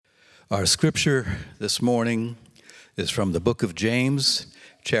Our scripture this morning is from the book of James,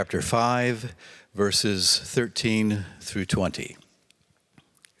 chapter 5, verses 13 through 20.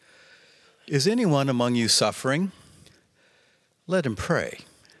 Is anyone among you suffering? Let him pray.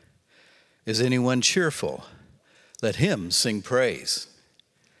 Is anyone cheerful? Let him sing praise.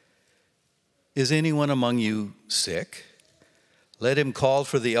 Is anyone among you sick? Let him call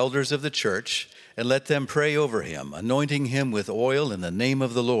for the elders of the church, and let them pray over him, anointing him with oil in the name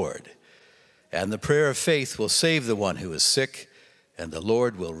of the Lord. And the prayer of faith will save the one who is sick, and the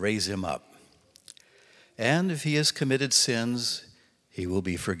Lord will raise him up. And if he has committed sins, he will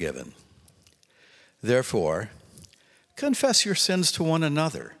be forgiven. Therefore, confess your sins to one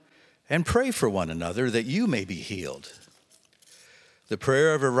another, and pray for one another that you may be healed. The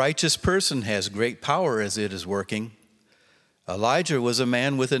prayer of a righteous person has great power as it is working. Elijah was a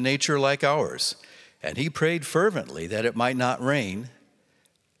man with a nature like ours, and he prayed fervently that it might not rain.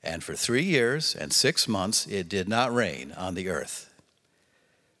 And for 3 years and 6 months it did not rain on the earth.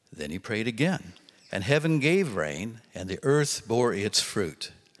 Then he prayed again, and heaven gave rain, and the earth bore its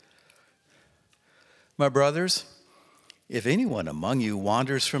fruit. My brothers, if anyone among you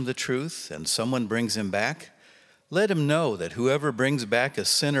wanders from the truth and someone brings him back, let him know that whoever brings back a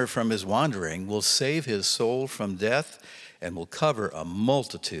sinner from his wandering will save his soul from death and will cover a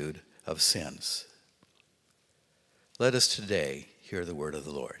multitude of sins. Let us today hear the word of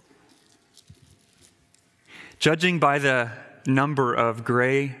the Lord. Judging by the number of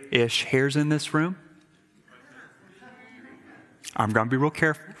grayish hairs in this room, I'm going to be real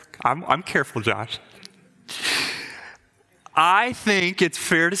careful. I'm careful, Josh. I think it's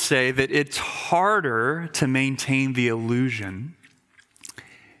fair to say that it's harder to maintain the illusion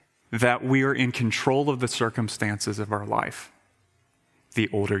that we are in control of the circumstances of our life the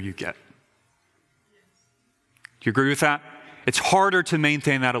older you get. Do you agree with that? It's harder to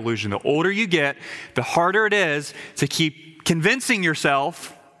maintain that illusion. The older you get, the harder it is to keep convincing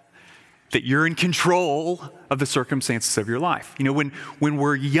yourself that you're in control of the circumstances of your life. You know, when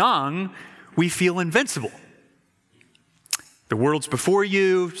we're young, we feel invincible. The world's before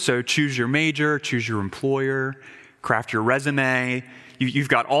you, so choose your major, choose your employer, craft your resume. You've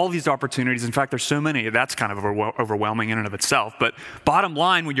got all these opportunities. In fact, there's so many, that's kind of overwhelming in and of itself. But bottom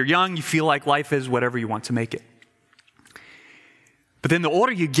line, when you're young, you feel like life is whatever you want to make it. But then the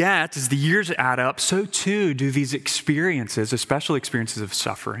older you get, as the years add up, so too do these experiences, especially experiences of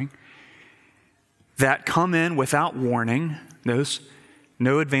suffering, that come in without warning,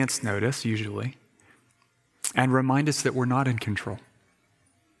 no advance notice usually, and remind us that we're not in control.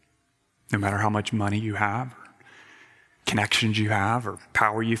 No matter how much money you have, or connections you have, or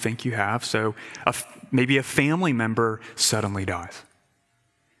power you think you have. So maybe a family member suddenly dies,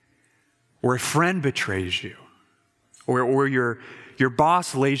 or a friend betrays you, or your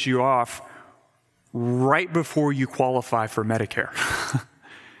boss lays you off right before you qualify for Medicare.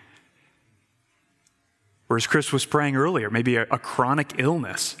 Or as Chris was praying earlier, maybe a chronic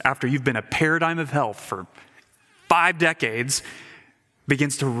illness after you've been a paradigm of health for 5 decades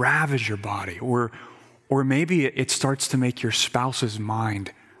begins to ravage your body. Or maybe it starts to make your spouse's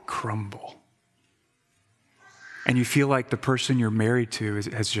mind crumble. And you feel like the person you're married to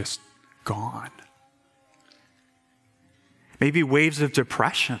has just gone. Maybe waves of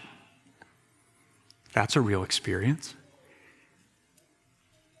depression. That's a real experience.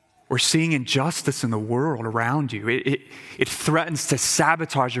 Or seeing injustice in the world around you. It threatens to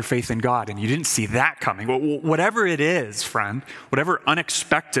sabotage your faith in God, and you didn't see that coming. Whatever it is, friend, whatever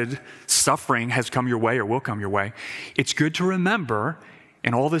unexpected suffering has come your way or will come your way, it's good to remember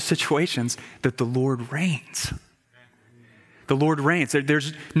in all those situations that the Lord reigns. The Lord reigns.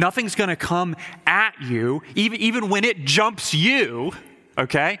 There's nothing's going to come at you, even when it jumps you,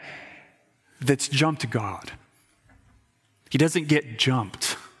 okay, that's jumped God. He doesn't get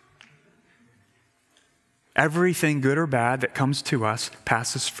jumped. Everything good or bad that comes to us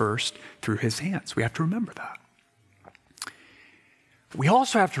passes first through his hands. We have to remember that. We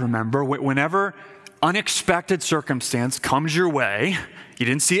also have to remember whenever unexpected circumstance comes your way, you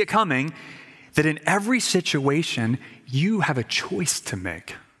didn't see it coming, that in every situation, you have a choice to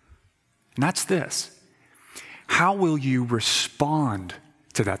make. And that's this. How will you respond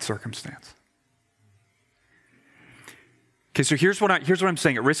to that circumstance? Okay, so here's what I'm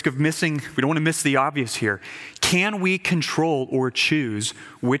saying. At risk of missing, we don't want to miss the obvious here. Can we control or choose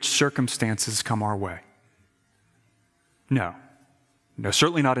which circumstances come our way? No,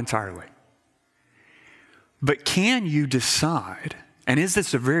 certainly not entirely. But can you decide, and is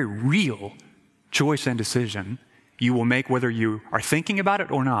this a very real choice and decision you will make whether you are thinking about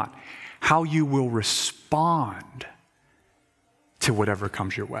it or not, how you will respond to whatever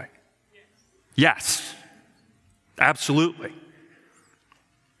comes your way? Yes, absolutely.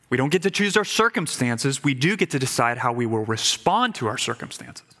 We don't get to choose our circumstances. We do get to decide how we will respond to our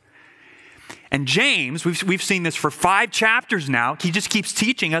circumstances. And James, we've seen this for 5 chapters now. He just keeps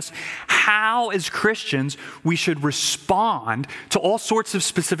teaching us how, as Christians, we should respond to all sorts of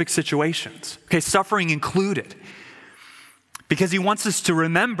specific situations, okay, suffering included. Because he wants us to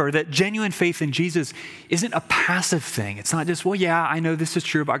remember that genuine faith in Jesus isn't a passive thing. It's not just, well, yeah, I know this is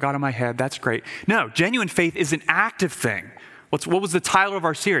true about God in my head. That's great. No, genuine faith is an active thing. What was the title of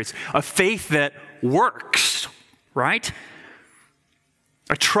our series? A faith that works, right?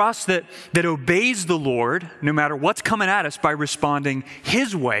 A trust that obeys the Lord no matter what's coming at us by responding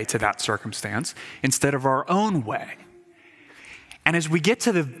his way to that circumstance instead of our own way. And as we get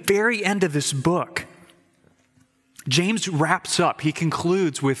to the very end of this book, James wraps up, he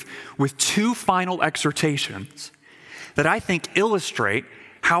concludes with 2 final exhortations that I think illustrate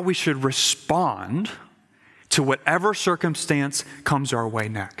how we should respond to whatever circumstance comes our way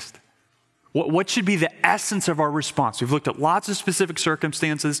next. What should be the essence of our response? We've looked at lots of specific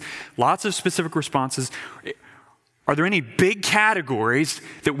circumstances, lots of specific responses. Are there any big categories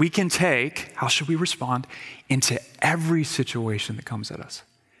that we can take, how should we respond, into every situation that comes at us?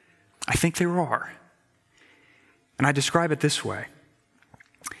 I think there are. And I describe it this way.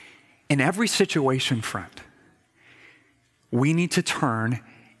 In every situation, friend, we need to turn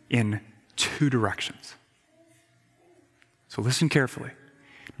in 2 directions. So listen carefully.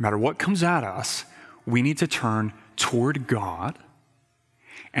 No matter what comes at us, we need to turn toward God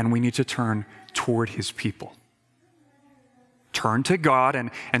and we need to turn toward his people. Turn to God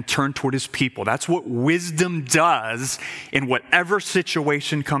and turn toward his people. That's what wisdom does in whatever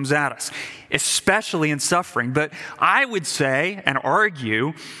situation comes at us, especially in suffering. But I would say and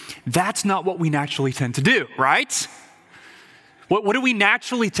argue that's not what we naturally tend to do, right? What do we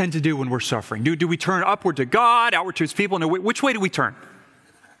naturally tend to do when we're suffering? Do we turn upward to God, outward to his people? No, which way do we turn?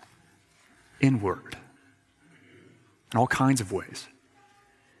 Inward. In all kinds of ways.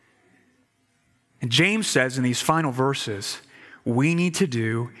 And James says in these final verses, we need to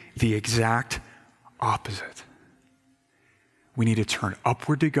do the exact opposite. We need to turn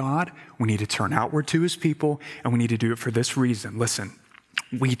upward to God, we need to turn outward to his people, and we need to do it for this reason. Listen,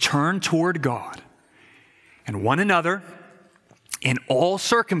 we turn toward God and one another in all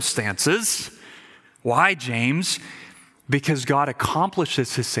circumstances. Why, James? Because God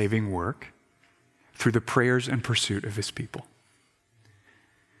accomplishes his saving work through the prayers and pursuit of his people.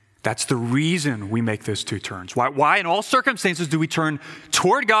 That's the reason we make those 2 turns. Why in all circumstances do we turn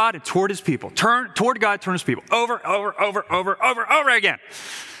toward God and toward his people? Turn toward God, turn his people. Over again.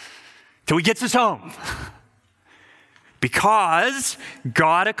 Till he gets us home. Because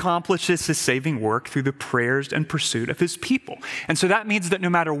God accomplishes his saving work through the prayers and pursuit of his people. And so that means that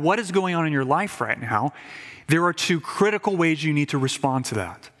no matter what is going on in your life right now, there are 2 critical ways you need to respond to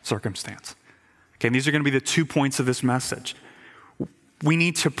that circumstance. Okay, and these are going to be the 2 points of this message. We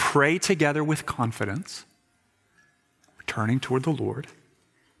need to pray together with confidence, turning toward the Lord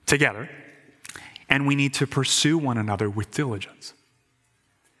together, and we need to pursue one another with diligence.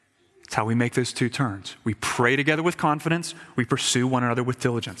 That's how we make those 2 turns. We pray together with confidence, we pursue one another with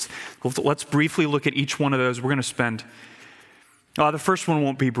diligence. Let's briefly look at each one of those. We're going to spend, the first one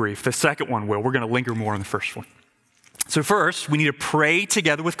won't be brief, the second one will. We're going to linger more on the first one. So first, we need to pray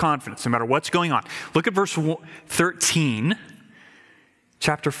together with confidence, no matter what's going on. Look at verse 13.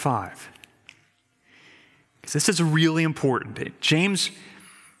 Chapter 5. Because this is really important. James,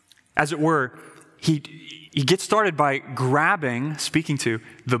 as it were, he gets started by speaking to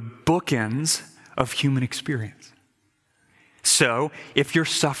the bookends of human experience. So, if you're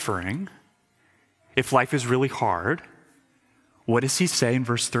suffering, if life is really hard, what does he say in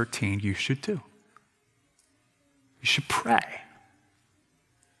verse 13 you should do? You should pray.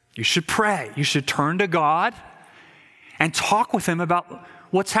 You should pray. You should turn to God and talk with him about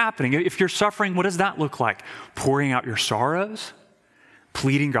what's happening. If you're suffering, what does that look like? Pouring out your sorrows,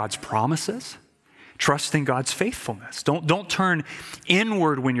 pleading God's promises, trusting God's faithfulness. Don't turn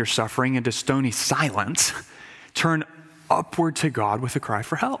inward when you're suffering into stony silence. Turn upward to God with a cry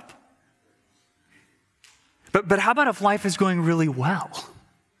for help. But how about if life is going really well?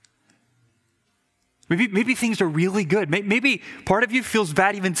 Maybe things are really good. Maybe part of you feels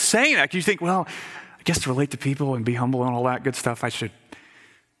bad even saying that. You think, well, I guess to relate to people and be humble and all that good stuff, I should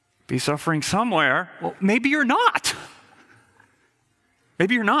be suffering somewhere. Well, maybe you're not.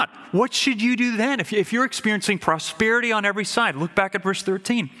 Maybe you're not. What should you do then? If you're experiencing prosperity on every side, look back at verse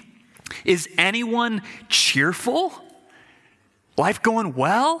 13. Is anyone cheerful? Life going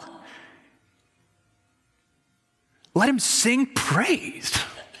well? Let him sing praise.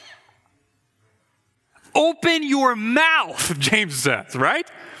 Open your mouth, James says, right?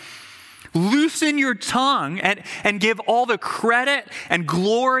 Loosen your tongue and give all the credit and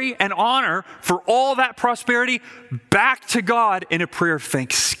glory and honor for all that prosperity back to God in a prayer of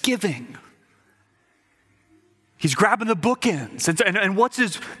thanksgiving. He's grabbing the bookends. And what's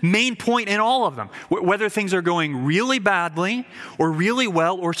his main point in all of them? Whether things are going really badly or really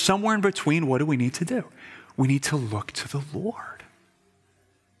well or somewhere in between, what do we need to do? We need to look to the Lord.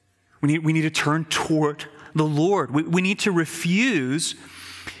 We need to turn toward the Lord. We need to refuse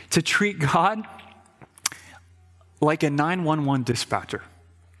to treat God like a 911 dispatcher.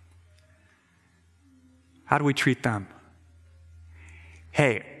 How do we treat them?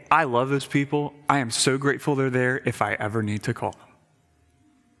 Hey, I love those people. I am so grateful they're there if I ever need to call them.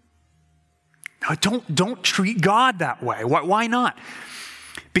 No, don't treat God that way. Why not?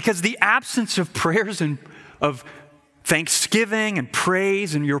 Because the absence of prayers and of thanksgiving and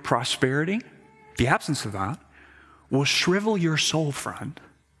praise and your prosperity, the absence of that will shrivel your soul, friend,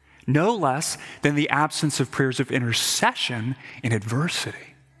 no less than the absence of prayers of intercession in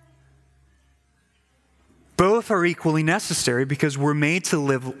adversity. Both are equally necessary because we're made to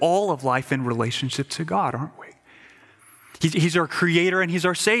live all of life in relationship to God, aren't we? He's our creator and he's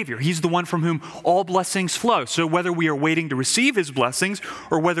our savior. He's the one from whom all blessings flow. So whether we are waiting to receive his blessings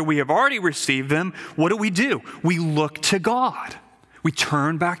or whether we have already received them, what do? We look to God. We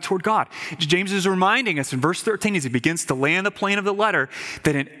turn back toward God. James is reminding us in verse 13 as he begins to land the plane of the letter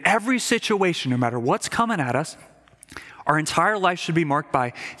that in every situation, no matter what's coming at us, our entire life should be marked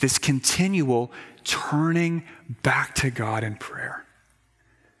by this continual turning back to God in prayer.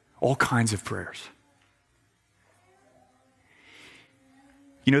 All kinds of prayers.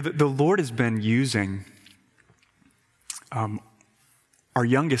 You know, the Lord has been using our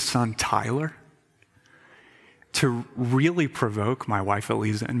youngest son, Tyler, to really provoke my wife,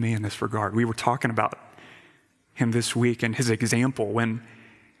 Eliza, and me in this regard. We were talking about him this week and his example. When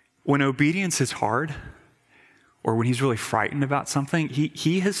obedience is hard, or when he's really frightened about something,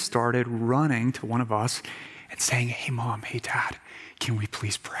 he has started running to one of us and saying, hey, Mom, hey, Dad, can we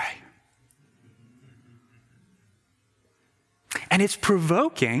please pray? And it's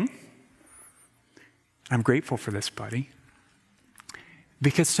provoking. I'm grateful for this, buddy,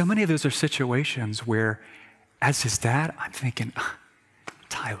 because so many of those are situations where, as his dad, I'm thinking,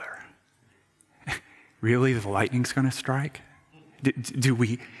 Tyler, really, the lightning's going to strike? Do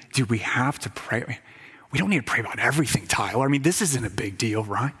we have to pray? We don't need to pray about everything, Tyler. I mean, this isn't a big deal,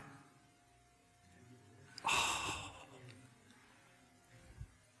 right? Oh.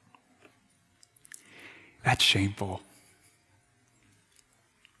 That's shameful.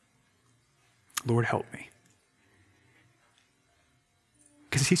 Lord, help me.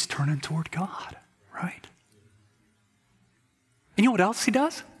 Because he's turning toward God, right? And you know what else he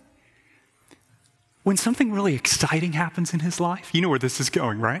does? When something really exciting happens in his life, you know where this is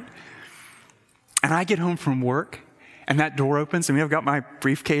going, right? And I get home from work, and that door opens, and I've got my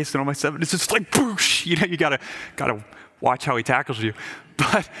briefcase and all my stuff, and it's just like, boosh, you know, you gotta watch how he tackles you.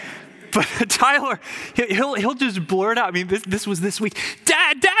 But Tyler, he'll just blurt out. I mean, this was this week.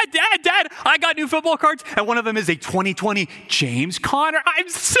 Dad, I got new football cards, and one of them is a 2020 James Conner. I'm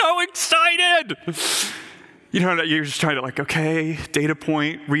so excited. You know, you're just trying to like, okay, data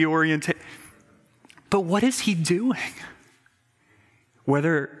point, reorientate. But what is he doing?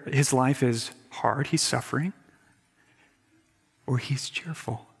 Whether his life is hard, he's suffering, or he's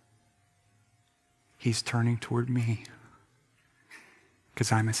cheerful, he's turning toward me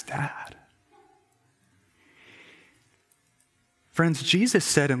because I'm his dad. Friends, Jesus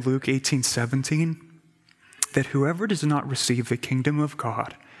said in Luke 18:17 that whoever does not receive the kingdom of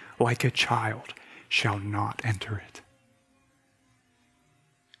God like a child shall not enter it.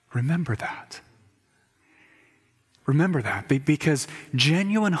 Remember that. Remember that, because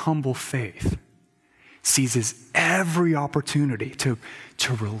genuine humble faith seizes every opportunity to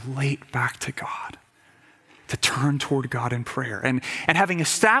relate back to God, to turn toward God in prayer. And having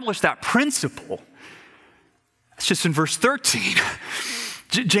established that principle, it's just in verse 13.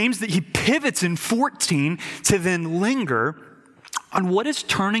 James, he pivots in 14 to then linger on what does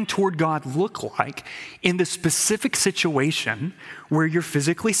turning toward God look like in the specific situation where you're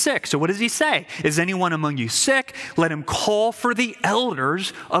physically sick. So what does he say? Is anyone among you sick? Let him call for the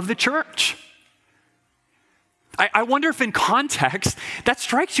elders of the church. I wonder if in context that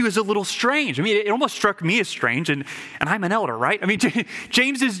strikes you as a little strange. I mean, it almost struck me as strange, and I'm an elder, right? I mean,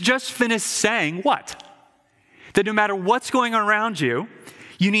 James has just finished saying what? That no matter what's going on around you,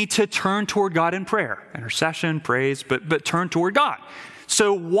 you need to turn toward God in prayer, intercession, praise, but turn toward God.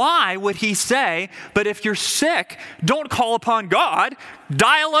 So why would he say, but if you're sick, don't call upon God,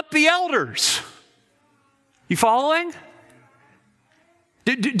 dial up the elders? You following?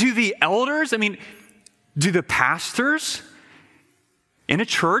 Do the elders, do the pastors in a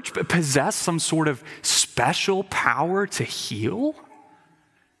church possess some sort of special power to heal?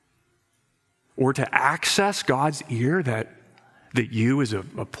 Or to access God's ear that you as a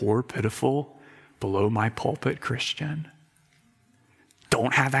poor, pitiful, below my pulpit Christian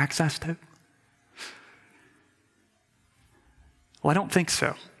don't have access to? Well, I don't think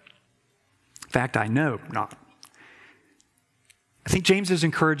so. In fact, I know not. I think James is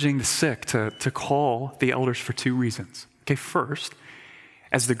encouraging the sick to call the elders for two reasons. Okay, first,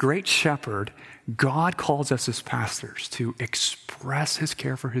 as the great shepherd, God calls us as pastors to express his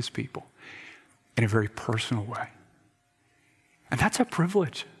care for his people in a very personal way. And that's a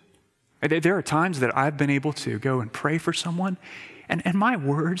privilege. There are times that I've been able to go and pray for someone, and my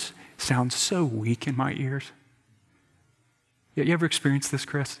words sound so weak in my ears. You ever experienced this,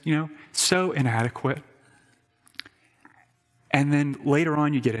 Chris? So inadequate. And then later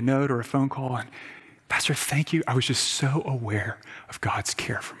on, you get a note or a phone call, and Pastor, thank you. I was just so aware of God's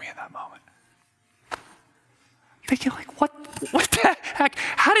care for me in that moment. Thinking like, what the heck?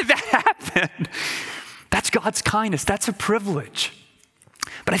 How did that happen? That's God's kindness. That's a privilege.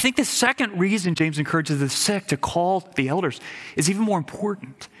 But I think the second reason James encourages the sick to call the elders is even more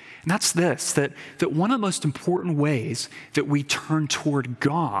important. And that's this, that one of the most important ways that we turn toward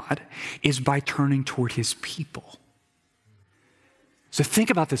God is by turning toward his people. So think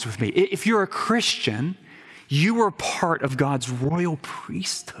about this with me. If you're a Christian, you are part of God's royal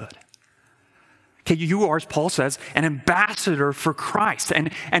priesthood. Okay, you are, as Paul says, an ambassador for Christ.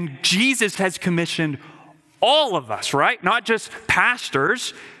 And Jesus has commissioned all of us, right? Not just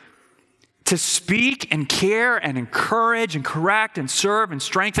pastors, to speak and care and encourage and correct and serve and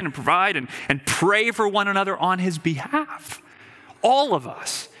strengthen and provide and pray for one another on his behalf. All of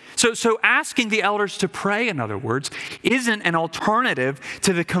us. So asking the elders to pray, in other words, isn't an alternative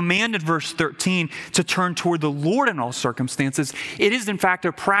to the command in verse 13 to turn toward the Lord in all circumstances. It is, in fact,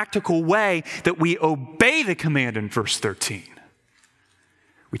 a practical way that we obey the command in verse 13.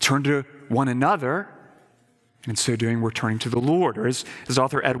 We turn to one another, and in so doing, we're turning to the Lord. Or as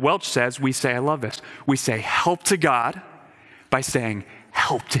author Ed Welch says, we say, I love this, we say help to God by saying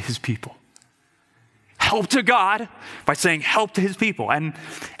help to his people. Help to God by saying help to his people. And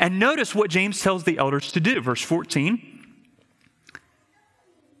notice what James tells the elders to do. Verse 14,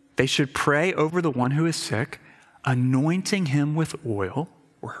 they should pray over the one who is sick, anointing him with oil,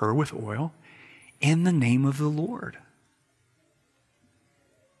 or her with oil, in the name of the Lord.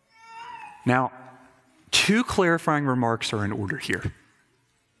 Now, two clarifying remarks are in order here,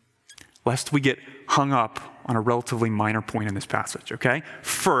 lest we get hung up on a relatively minor point in this passage, okay?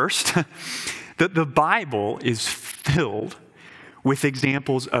 First, the Bible is filled with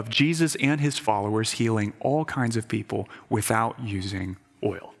examples of Jesus and his followers healing all kinds of people without using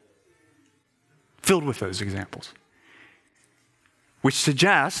oil. Filled with those examples. Which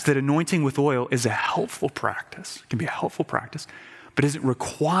suggests that anointing with oil is a helpful practice, can be a helpful practice, but isn't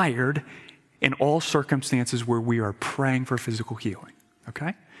required in all circumstances where we are praying for physical healing,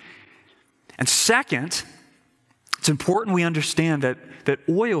 okay? And second, it's important we understand that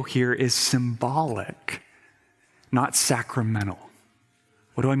oil here is symbolic, not sacramental.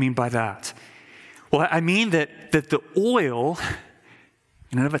 What do I mean by that? Well, I mean that the oil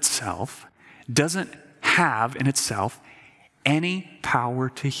in and of itself doesn't have in itself any power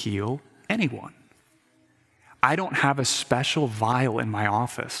to heal anyone. I don't have a special vial in my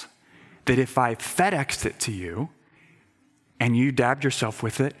office that if I FedExed it to you and you dabbed yourself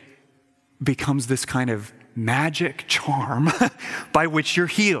with it, becomes this kind of magic charm by which you're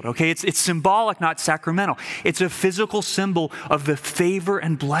healed, okay? It's symbolic, not sacramental. It's a physical symbol of the favor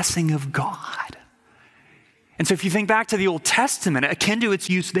and blessing of God. And so if you think back to the Old Testament, akin to its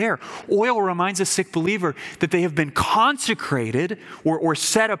use there, oil reminds a sick believer that they have been consecrated or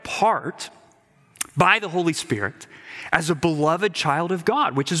set apart by the Holy Spirit as a beloved child of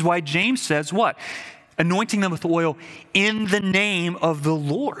God, which is why James says what? Anointing them with oil in the name of the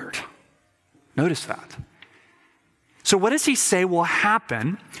Lord. Notice that. So what does he say will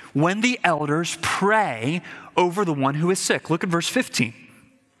happen when the elders pray over the one who is sick? Look at verse 15.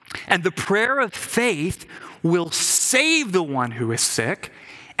 And the prayer of faith will save the one who is sick,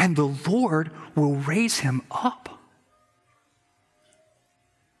 and the Lord will raise him up.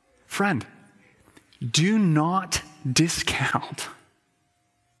 Friend, do not discount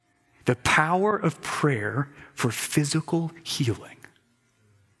the power of prayer for physical healing.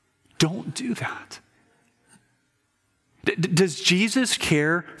 Don't do that. Does Jesus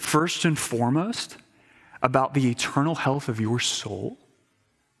care first and foremost about the eternal health of your soul?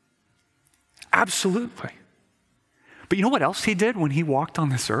 Absolutely. But you know what else he did when he walked on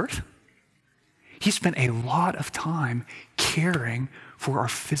this earth? He spent a lot of time caring for our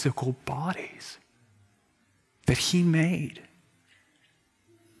physical bodies that he made.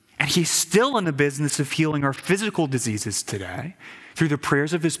 And he's still in the business of healing our physical diseases today through the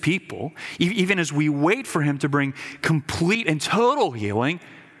prayers of his people, even as we wait for him to bring complete and total healing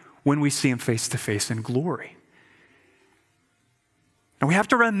when we see him face to face in glory. And we have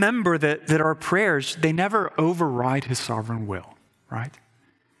to remember that our prayers, they never override his sovereign will, right?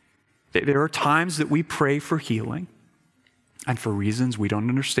 There are times that we pray for healing, and for reasons we don't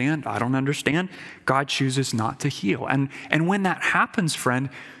understand, I don't understand, God chooses not to heal. And when that happens, friend,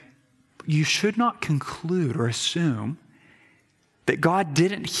 you should not conclude or assume that God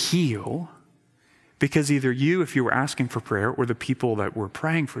didn't heal because either you, if you were asking for prayer, or the people that were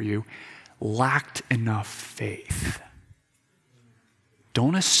praying for you, lacked enough faith.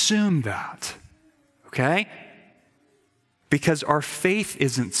 Don't assume that, okay? Because our faith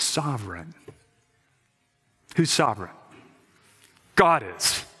isn't sovereign. Who's sovereign? God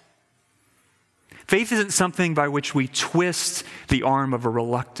is. Faith isn't something by which we twist the arm of a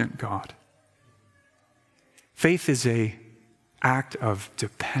reluctant God. Faith is an act of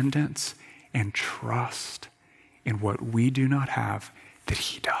dependence and trust in what we do not have that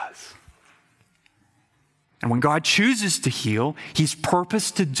he does. And when God chooses to heal, he's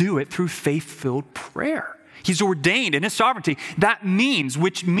purposed to do it through faith-filled prayer. He's ordained in his sovereignty.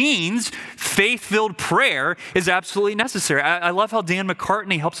 Which means faith-filled prayer is absolutely necessary. I love how Dan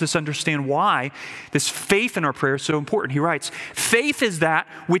McCartney helps us understand why this faith in our prayer is so important. He writes, faith is that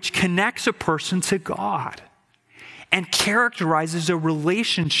which connects a person to God and characterizes a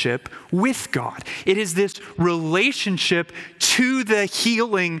relationship with God. It is this relationship to the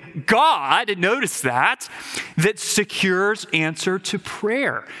healing God, notice that secures answer to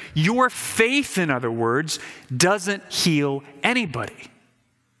prayer. Your faith, in other words, doesn't heal anybody.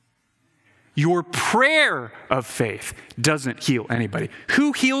 Your prayer of faith doesn't heal anybody.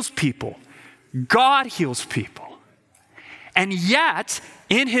 Who heals people? God heals people. And yet,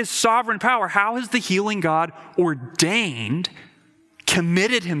 in his sovereign power, how has the healing God ordained,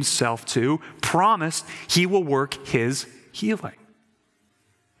 committed himself to, promised he will work his healing?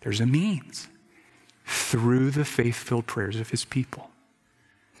 There's a means through the faith-filled prayers of his people.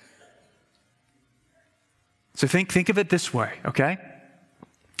 So think of it this way, okay?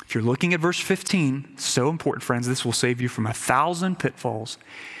 If you're looking at verse 15, so important, friends, this will save you from 1,000 pitfalls.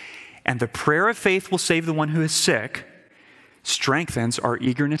 And the prayer of faith will save the one who is sick, strengthens our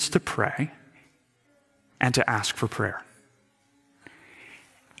eagerness to pray and to ask for prayer.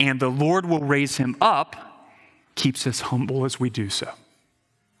 And the Lord will raise him up, keeps us humble as we do so.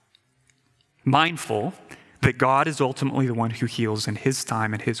 Mindful that God is ultimately the one who heals in his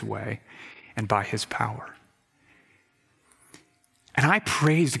time and his way and by his power. And I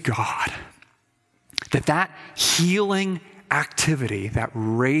praise God that healing activity, that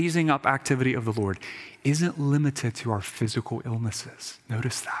raising up activity of the Lord, isn't limited to our physical illnesses.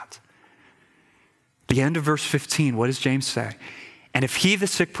 Notice that. The end of verse 15, what does James say? And if he, the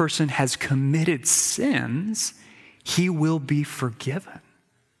sick person, has committed sins, he will be forgiven.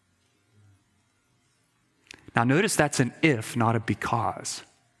 Now notice that's an if, not a because.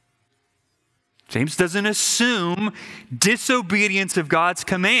 James doesn't assume disobedience of God's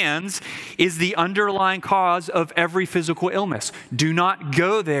commands is the underlying cause of every physical illness. Do not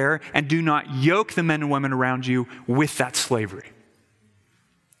go there and do not yoke the men and women around you with that slavery.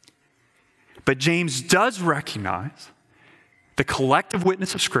 But James does recognize the collective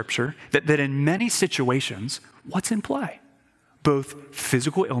witness of Scripture that in many situations, what's in play? Both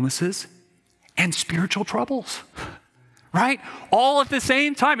physical illnesses and spiritual troubles. Right? All at the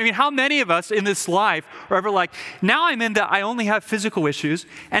same time. I mean, how many of us in this life are ever like, now I'm into, I only have physical issues,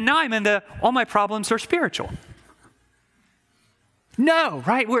 and now I'm into, all my problems are spiritual? No,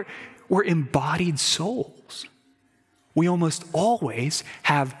 right? We're embodied souls. We almost always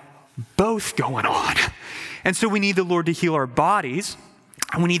have both going on. And so we need the Lord to heal our bodies,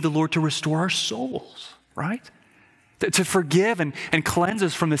 and we need the Lord to restore our souls, right? To forgive and cleanse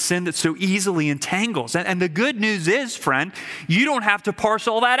us from the sin that so easily entangles. And the good news is, friend, you don't have to parse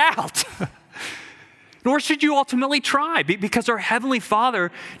all that out. Nor should you ultimately try, because our Heavenly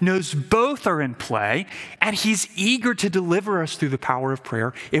Father knows both are in play, and He's eager to deliver us through the power of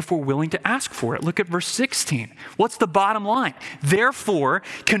prayer if we're willing to ask for it. Look at verse 16. What's the bottom line? Therefore,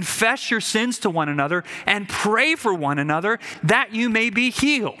 confess your sins to one another and pray for one another that you may be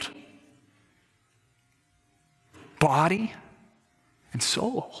healed. Body and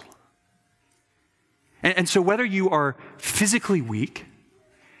soul. And so whether you are physically weak,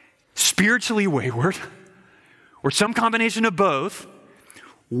 spiritually wayward, or some combination of both,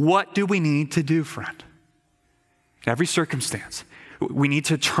 what do we need to do, friend? In every circumstance, we need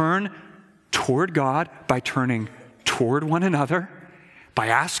to turn toward God by turning toward one another, by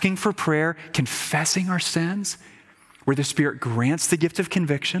asking for prayer, confessing our sins, where the Spirit grants the gift of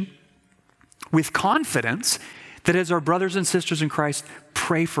conviction, with confidence that as our brothers and sisters in Christ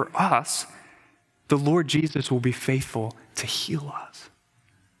pray for us, the Lord Jesus will be faithful to heal us.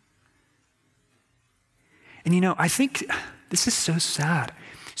 And you know, I think this is so sad.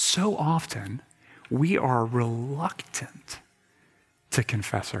 So often, we are reluctant to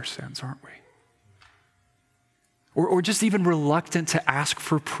confess our sins, aren't we? Or just even reluctant to ask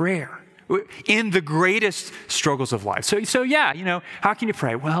for prayer in the greatest struggles of life. So yeah, you know, how can you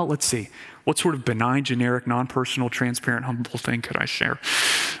pray? Well, let's see. What sort of benign, generic, non-personal, transparent, humble thing could I share?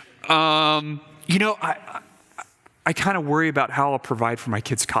 You know, I kind of worry about how I'll provide for my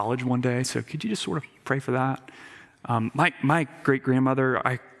kids' college one day. So could you just sort of pray for that? My great-grandmother,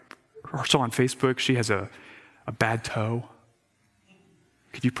 I saw on Facebook, she has a bad toe.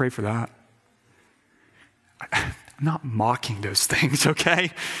 Could you pray for that? I'm not mocking those things,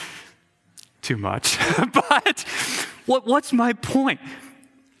 okay? Too much. But what's my point?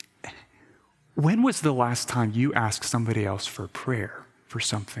 When was the last time you asked somebody else for prayer for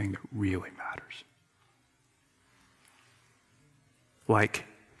something that really matters? Like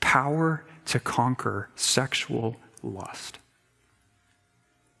power to conquer sexual lust,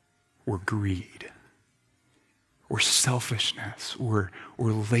 or greed, or selfishness, or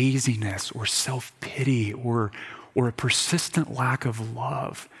laziness, or self-pity, or a persistent lack of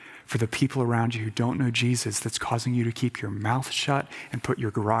love for the people around you who don't know Jesus that's causing you to keep your mouth shut and put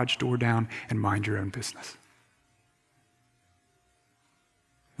your garage door down and mind your own business.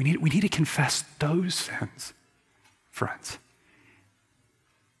 We need to confess those sins, friends.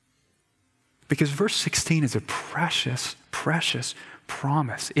 Because verse 16 is a precious, precious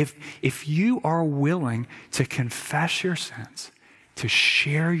promise. If you are willing to confess your sins, to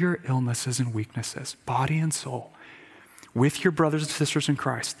share your illnesses and weaknesses, body and soul, with your brothers and sisters in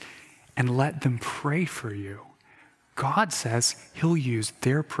Christ, and let them pray for you, God says he'll use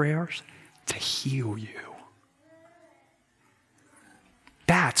their prayers to heal you.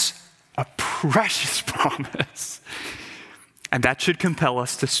 That's a precious promise. And that should compel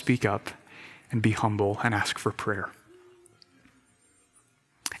us to speak up and be humble and ask for prayer.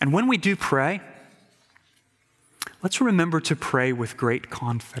 And when we do pray, let's remember to pray with great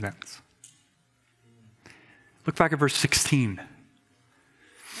confidence. Look back at verse 16.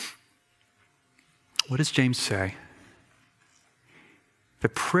 What does James say? The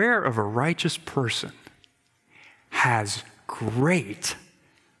prayer of a righteous person has great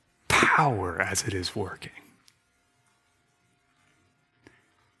power as it is working.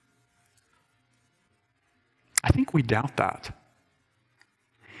 I think we doubt that.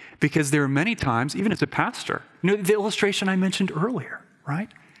 Because there are many times, even as a pastor, you know, the illustration I mentioned earlier, right?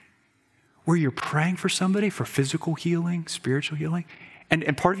 Where you're praying for somebody for physical healing, spiritual healing,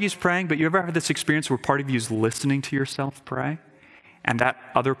 and part of you is praying, but you ever had this experience where part of you is listening to yourself pray, and that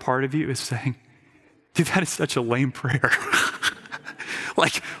other part of you is saying, dude, that is such a lame prayer.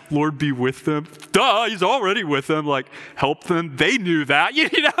 Like, Lord, be with them. Duh, he's already with them. Like, help them. They knew that. You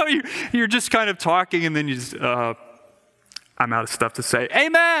know, you're just kind of talking, and then you just, I'm out of stuff to say.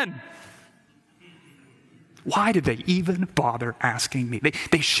 Amen. Why did they even bother asking me?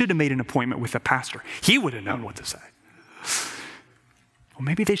 They should have made an appointment with a pastor. He would have known what to say. Well,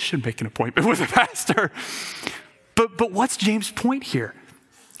 maybe they should make an appointment with a pastor. But what's James' point here?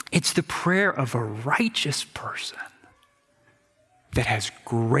 It's the prayer of a righteous person that has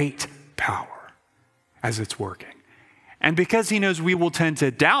great power as it's working. And because he knows we will tend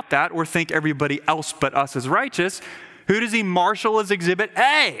to doubt that or think everybody else but us is righteous, who does he marshal as exhibit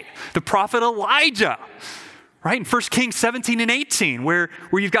A? The prophet Elijah. Right? In 1 Kings 17 and 18, where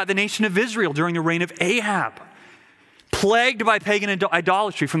you've got the nation of Israel during the reign of Ahab, plagued by pagan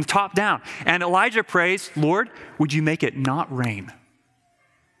idolatry from the top down. And Elijah prays, Lord, would you make it not rain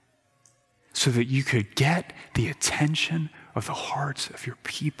so that you could get the attention of the hearts of your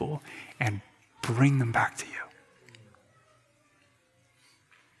people and bring them back to you.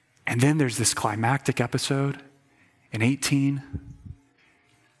 And then there's this climactic episode in 18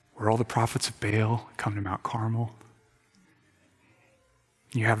 where all the prophets of Baal come to Mount Carmel.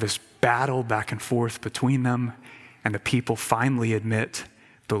 You have this battle back and forth between them, and the people finally admit,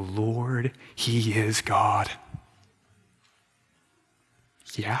 the Lord, he is God.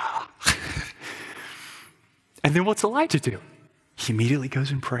 Yeah. And then what's Elijah do? He immediately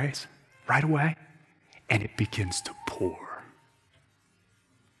goes and prays right away, and it begins to pour.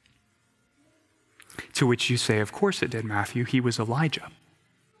 To which you say, of course it did, Matthew. He was Elijah.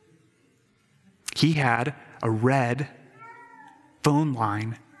 He had a red phone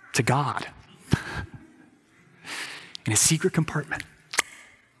line to God in a secret compartment.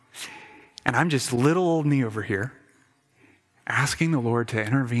 And I'm just little old me over here asking the Lord to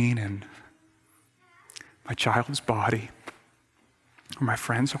intervene in my child's body or my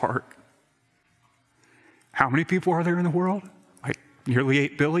friend's heart. How many people are there in the world? Like nearly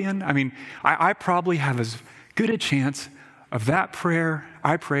 8 billion? I mean, I probably have as good a chance of that prayer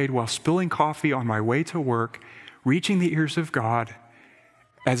I prayed while spilling coffee on my way to work, reaching the ears of God,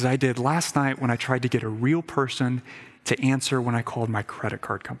 as I did last night when I tried to get a real person to answer when I called my credit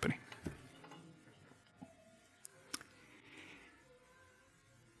card company.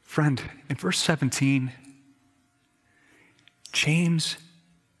 Friend, in verse 17, James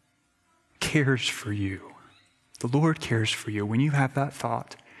cares for you. The Lord cares for you. When you have that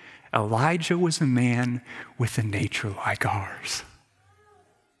thought, Elijah was a man with a nature like ours.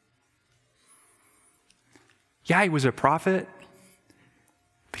 Yeah, he was a prophet,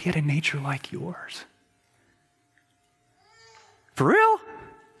 but he had a nature like yours. For real?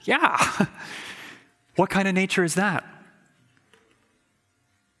 Yeah. What kind of nature is that?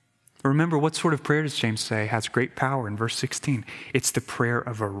 Remember, what sort of prayer does James say has great power in verse 16? It's the prayer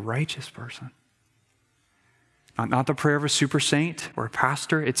of a righteous person. Not the prayer of a super saint or a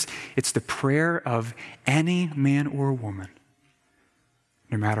pastor. It's the prayer of any man or woman,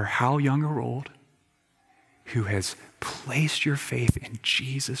 no matter how young or old, who has placed your faith in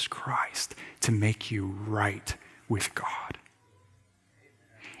Jesus Christ to make you right with God.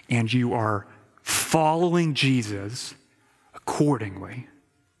 And you are following Jesus accordingly,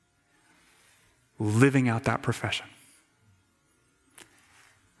 living out that profession.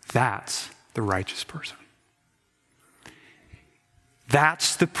 That's the righteous person.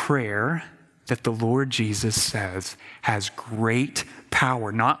 That's the prayer that the Lord Jesus says has great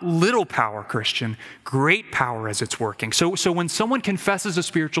power. Not little power, Christian, great power as it's working. So when someone confesses a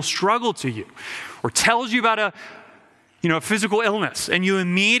spiritual struggle to you or tells you about a physical illness and you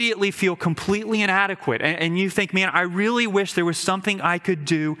immediately feel completely inadequate and you think, man, I really wish there was something I could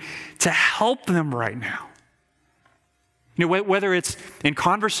do to help them right now. Whether it's in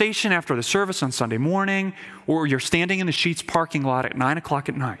conversation after the service on Sunday morning or you're standing in the Sheetz parking lot at 9 o'clock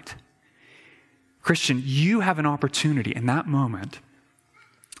at night. Christian, you have an opportunity in that moment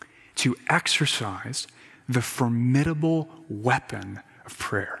to exercise the formidable weapon of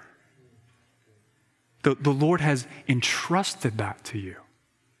prayer. The Lord has entrusted that to you.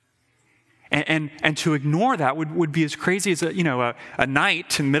 And to ignore that would be as crazy as a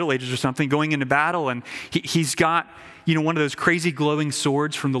knight in the Middle Ages or something going into battle, and he's got one of those crazy glowing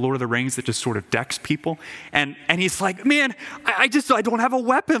swords from the Lord of the Rings that just sort of decks people, and he's like, man, I don't have a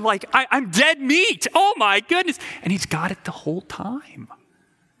weapon, like I'm dead meat. Oh my goodness, and he's got it the whole time.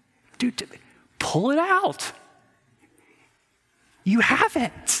 Dude, pull it out. You have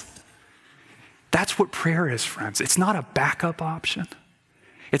it. That's what prayer is, friends. It's not a backup option.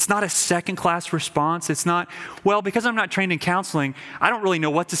 It's not a second-class response. It's not, well, because I'm not trained in counseling, I don't really know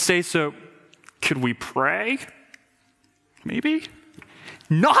what to say, so could we pray? Maybe?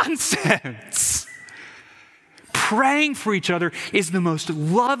 Nonsense! Praying for each other is the most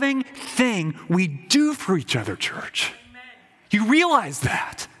loving thing we do for each other, church. Amen. You realize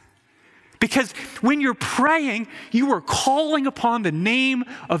that? Because when you're praying, you are calling upon the name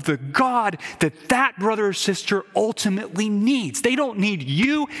of the God that brother or sister ultimately needs. They don't need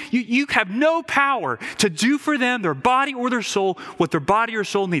you. You have no power to do for them, their body or their soul, what their body or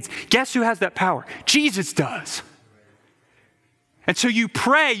soul needs. Guess who has that power? Jesus does. And so you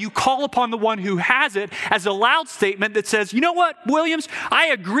pray, you call upon the one who has it as a loud statement that says, you know what, Williams, I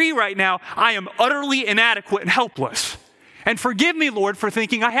agree right now. I am utterly inadequate and helpless. And forgive me, Lord, for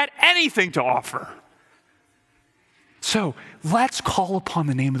thinking I had anything to offer. So let's call upon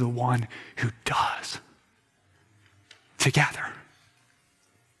the name of the one who does together.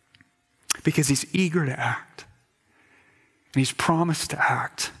 Because he's eager to act. And he's promised to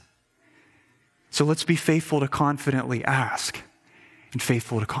act. So let's be faithful to confidently ask and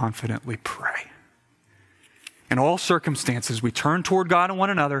faithful to confidently pray. In all circumstances, we turn toward God and one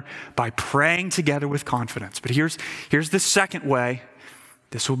another by praying together with confidence. But here's the second way,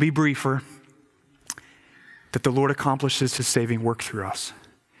 this will be briefer, that the Lord accomplishes his saving work through us.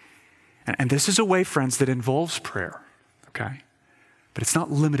 And this is a way, friends, that involves prayer, okay? But it's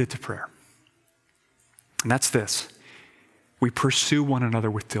not limited to prayer. And that's this. We pursue one another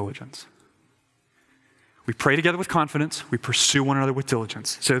with diligence. We pray together with confidence. We pursue one another with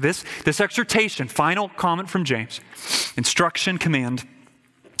diligence. So this exhortation, final comment from James, instruction, command,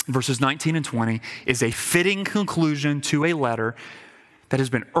 verses 19 and 20, is a fitting conclusion to a letter that has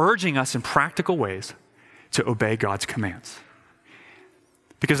been urging us in practical ways to obey God's commands.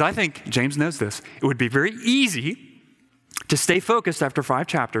 Because I think, James knows this, it would be very easy to stay focused after 5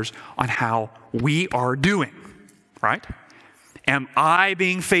 chapters on how we are doing, right? Am I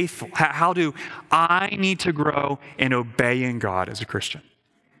being faithful? How do I need to grow in obeying God as a Christian?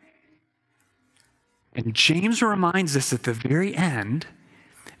 And James reminds us at the very end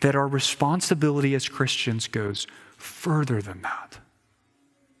that our responsibility as Christians goes further than that.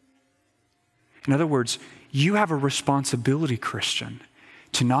 In other words, you have a responsibility, Christian,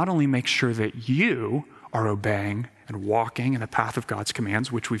 to not only make sure that you are obeying and walking in the path of God's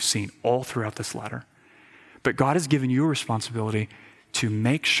commands, which we've seen all throughout this letter, but God has given you a responsibility to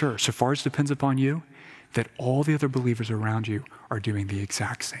make sure, so far as depends upon you, that all the other believers around you are doing the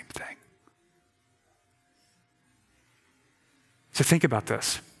exact same thing. So think about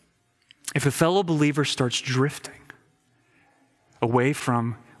this. If a fellow believer starts drifting away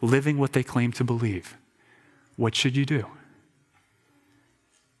from living what they claim to believe, what should you do?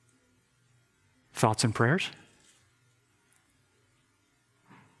 Thoughts and prayers?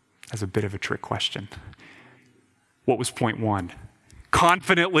 That's a bit of a trick question. What was point 1?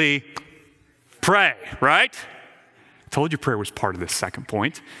 Confidently pray, right? I told you prayer was part of this second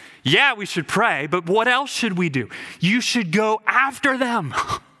point. Yeah, we should pray, but what else should we do? You should go after them.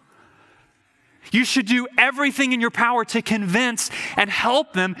 You should do everything in your power to convince and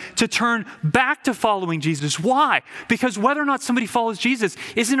help them to turn back to following Jesus. Why? Because whether or not somebody follows Jesus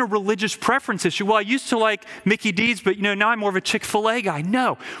isn't a religious preference issue. Well, I used to like Mickey D's, but now I'm more of a Chick-fil-A guy.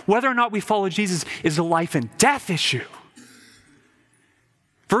 No, whether or not we follow Jesus is a life and death issue.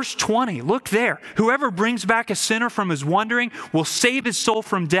 Verse 20, look there. Whoever brings back a sinner from his wandering will save his soul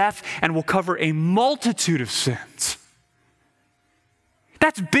from death and will cover a multitude of sins.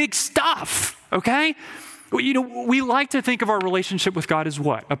 That's big stuff, okay? We like to think of our relationship with God as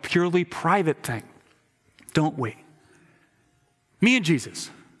what? A purely private thing, don't we? Me and Jesus.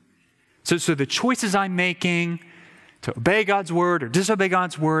 So the choices I'm making to obey God's word or disobey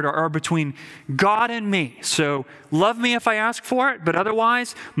God's word are between God and me. So love me if I ask for it, but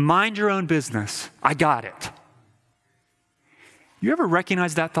otherwise, mind your own business. I got it. You ever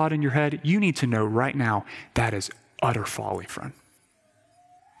recognize that thought in your head? You need to know right now that is utter folly, friend.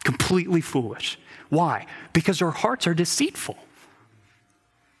 Completely foolish. Why? Because our hearts are deceitful.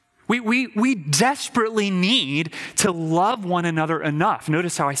 We desperately need to love one another enough.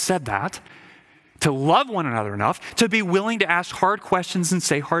 Notice how I said that. To love one another enough to be willing to ask hard questions and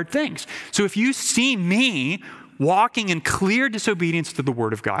say hard things. So if you see me walking in clear disobedience to the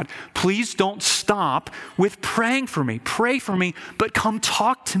word of God, please don't stop with praying for me. Pray for me, but come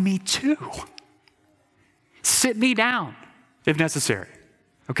talk to me too. Sit me down if necessary.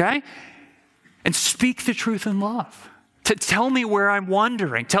 Okay? And speak the truth in love. To tell me where I'm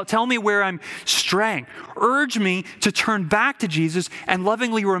wandering. Tell me where I'm straying. Urge me to turn back to Jesus and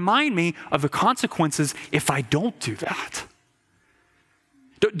lovingly remind me of the consequences if I don't do that.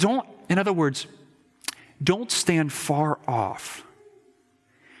 In other words, don't stand far off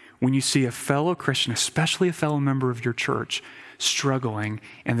when you see a fellow Christian, especially a fellow member of your church, struggling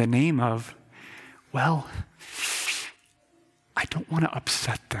in the name of, well, I don't want to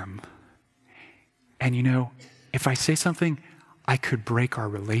upset them. And if I say something, I could break our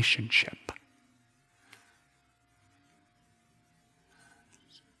relationship.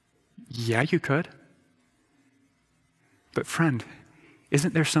 Yeah, you could. But friend,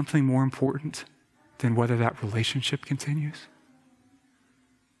 isn't there something more important than whether that relationship continues?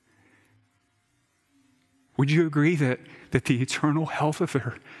 Would you agree that the eternal health of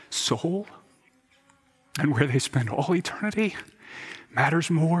their soul and where they spend all eternity matters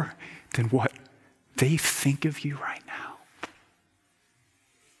more than what they think of you right now?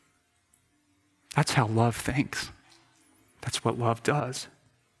 That's how love thinks. That's what love does.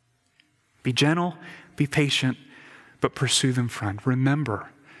 Be gentle, be patient, but pursue them, friend. Remember,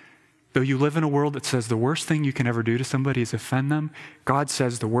 though you live in a world that says the worst thing you can ever do to somebody is offend them, God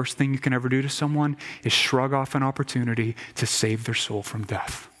says the worst thing you can ever do to someone is shrug off an opportunity to save their soul from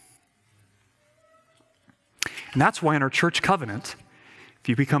death. And that's why in our church covenant, if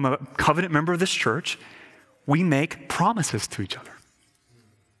you become a covenant member of this church, we make promises to each other.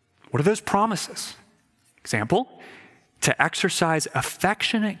 What are those promises? Example, to exercise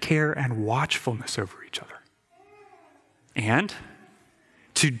affectionate care and watchfulness over each other. And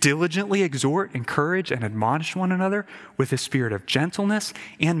to diligently exhort, encourage, and admonish one another with a spirit of gentleness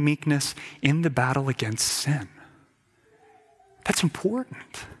and meekness in the battle against sin. That's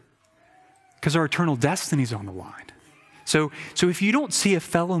important because our eternal destiny is on the line. So if you don't see a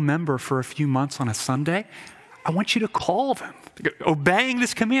fellow member for a few months on a Sunday, I want you to call them. Obeying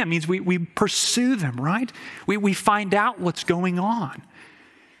this command means we pursue them, right? We find out what's going on.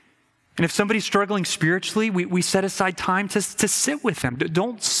 And if somebody's struggling spiritually, we set aside time to sit with them.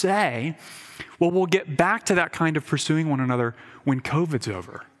 Don't say, well, we'll get back to that kind of pursuing one another when COVID's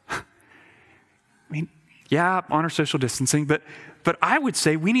over. I mean, yeah, honor social distancing, but I would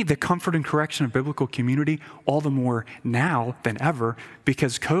say we need the comfort and correction of biblical community all the more now than ever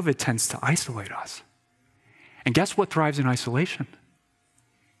because COVID tends to isolate us. And guess what thrives in isolation?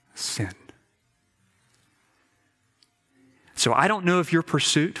 Sin. So I don't know if your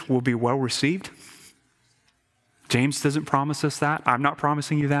pursuit will be well received. James doesn't promise us that. I'm not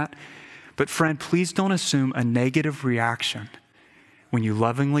promising you that. But friend, please don't assume a negative reaction when you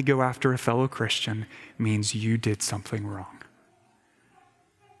lovingly go after a fellow Christian means you did something wrong.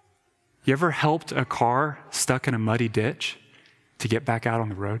 You ever helped a car stuck in a muddy ditch to get back out on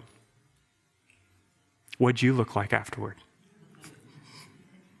the road? What'd you look like afterward?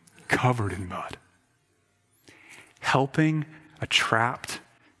 Covered in mud. Helping a trapped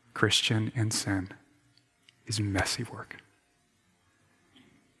Christian in sin is messy work.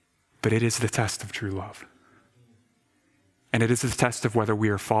 But it is the test of true love. And it is the test of whether we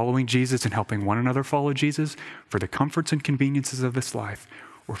are following Jesus and helping one another follow Jesus for the comforts and conveniences of this life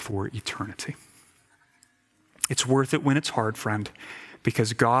or for eternity. It's worth it when it's hard, friend,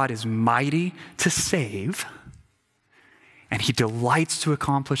 because God is mighty to save, and he delights to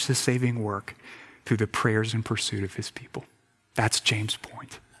accomplish this saving work through the prayers and pursuit of his people. That's James'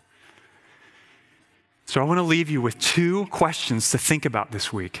 point. So I want to leave you with 2 questions to think about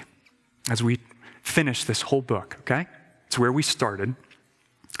this week as we finish this whole book, okay? It's where we started.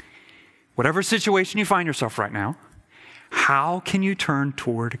 Whatever situation you find yourself right now, how can you turn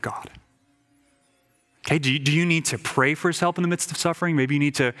toward God? Okay, do you need to pray for his help in the midst of suffering? Maybe you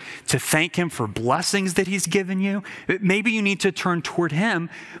need to thank him for blessings that he's given you. Maybe you need to turn toward him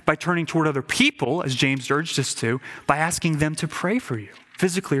by turning toward other people, as James urged us to, by asking them to pray for you,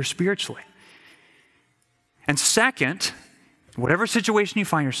 physically or spiritually. And second, whatever situation you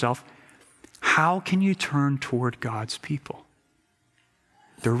find yourself, how can you turn toward God's people?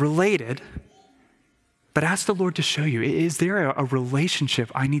 They're related, but ask the Lord to show you, is there a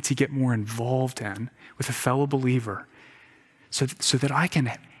relationship I need to get more involved in with a fellow believer so that I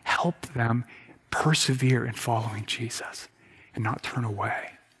can help them persevere in following Jesus and not turn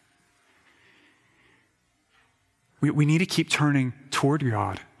away? We need to keep turning toward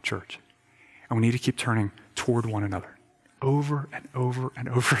God, church, and we need to keep turning toward one another over and over and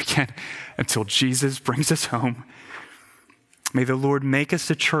over again until Jesus brings us home. May the Lord make us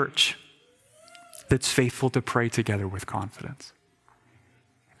a church that's faithful to pray together with confidence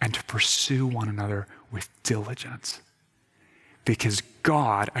and to pursue one another with diligence, because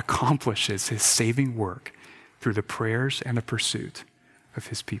God accomplishes his saving work through the prayers and the pursuit of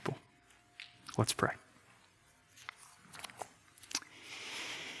his people. Let's pray.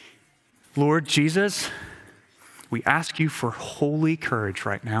 Lord Jesus, we ask you for holy courage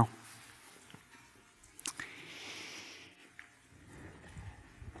right now.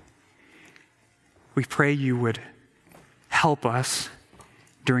 We pray you would help us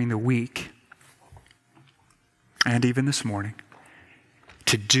during the week and even this morning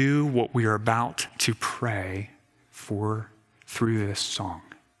to do what we are about to pray for through this song.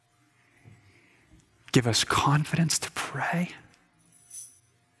 Give us confidence to pray.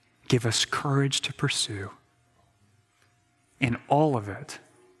 Give us courage to pursue. In all of it,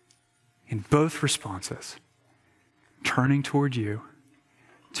 in both responses, turning toward you,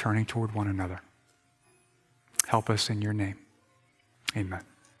 turning toward one another. Help us in your name. Amen.